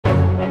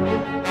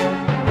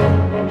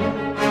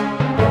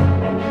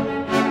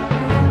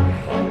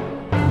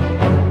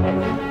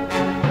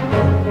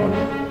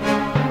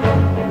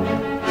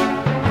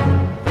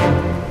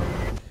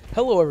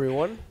Hello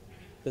everyone,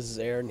 this is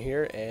Aaron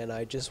here, and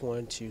I just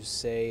wanted to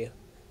say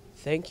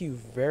thank you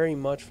very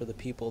much for the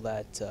people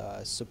that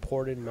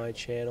supported my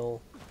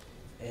channel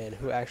and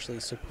who actually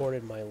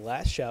supported my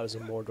last Shadows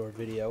of Mordor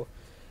video.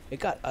 It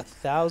got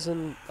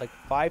 1,000, like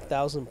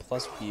 5,000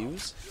 plus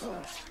views,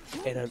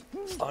 and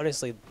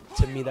honestly,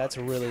 to me that's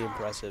really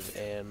impressive,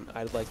 and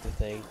I'd like to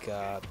thank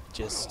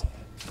just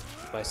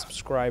my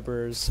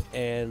subscribers,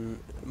 and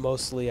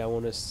mostly I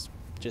want to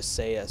just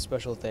say a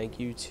special thank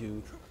you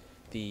to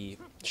the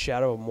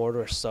Shadow of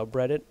Mordor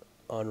subreddit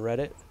on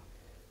Reddit.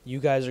 You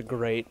guys are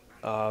great.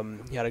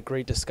 You had a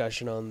great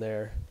discussion on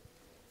there.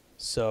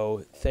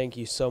 So thank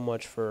you so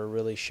much for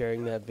really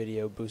sharing that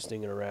video,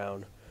 boosting it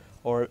around.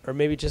 Or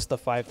maybe just the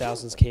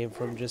 5,000s came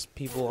from just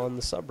people on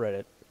the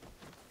subreddit.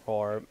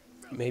 Or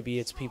maybe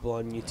it's people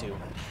on YouTube.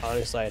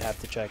 Honestly, I'd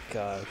have to check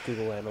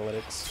Google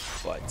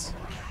Analytics. But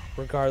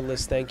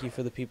regardless, thank you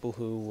for the people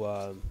who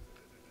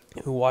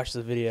watched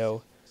the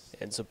video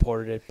and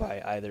supported it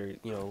by either,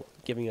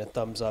 giving it a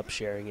thumbs up,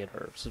 sharing it,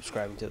 or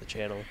subscribing to the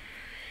channel.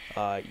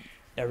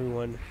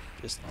 Everyone,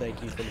 just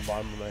thank you from the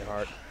bottom of my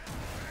heart.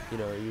 You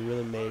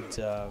really made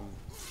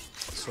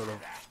sort of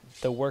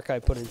the work I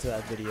put into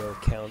that video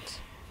count,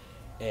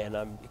 and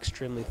I'm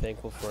extremely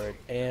thankful for it.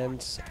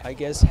 And I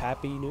guess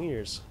Happy New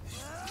Year's.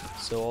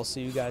 So I'll see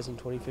you guys in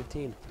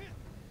 2015.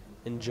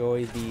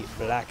 Enjoy the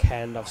Black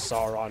Hand of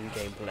Sauron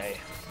gameplay.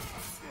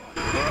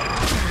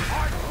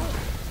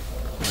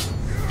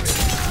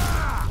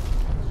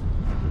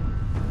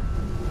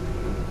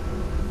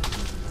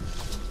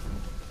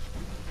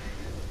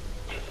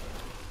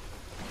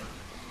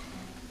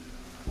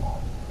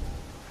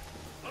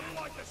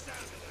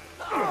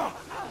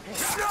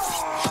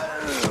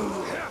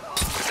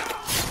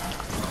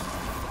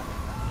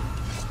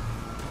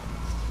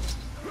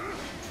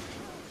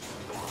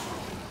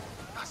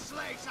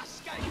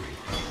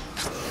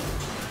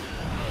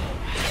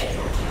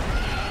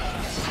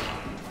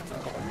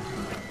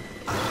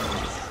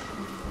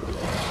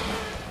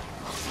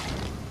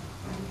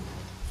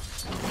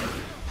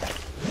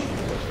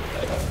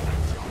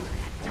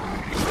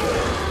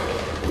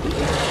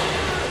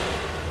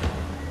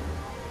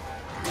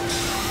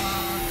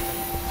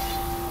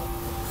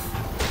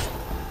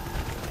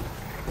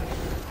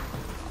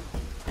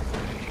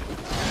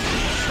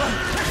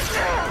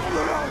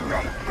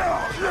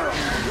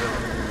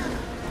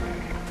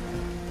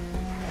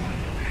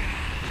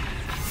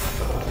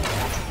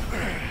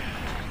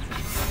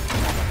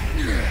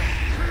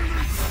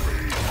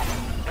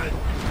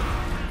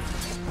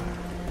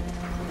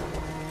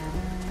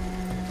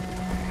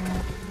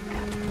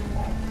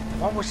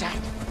 What was that?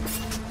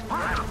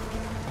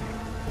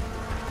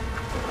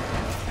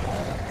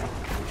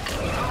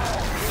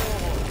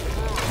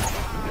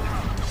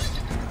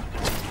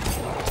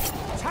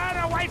 Turn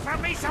away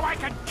from me so I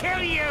can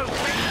kill you!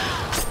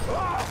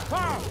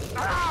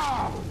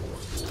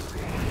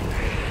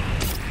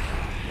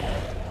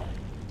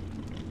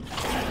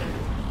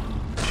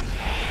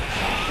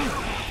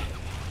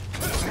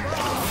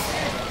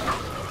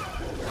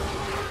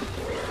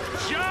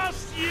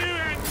 Just you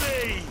and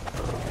me!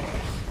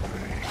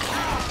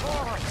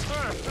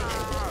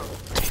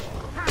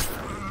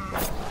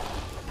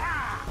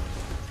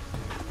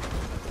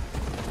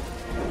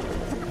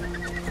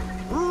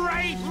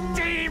 Wraith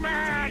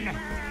demon!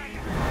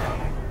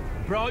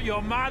 Brought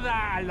your mother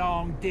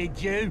along,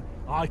 did you?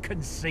 I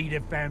can see the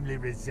family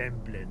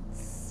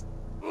resemblance.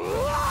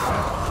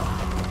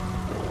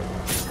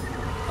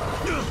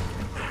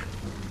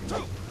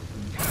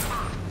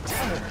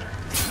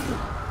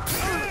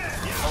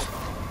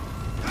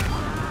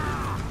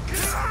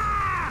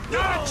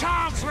 Not a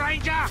chance,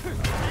 Ranger!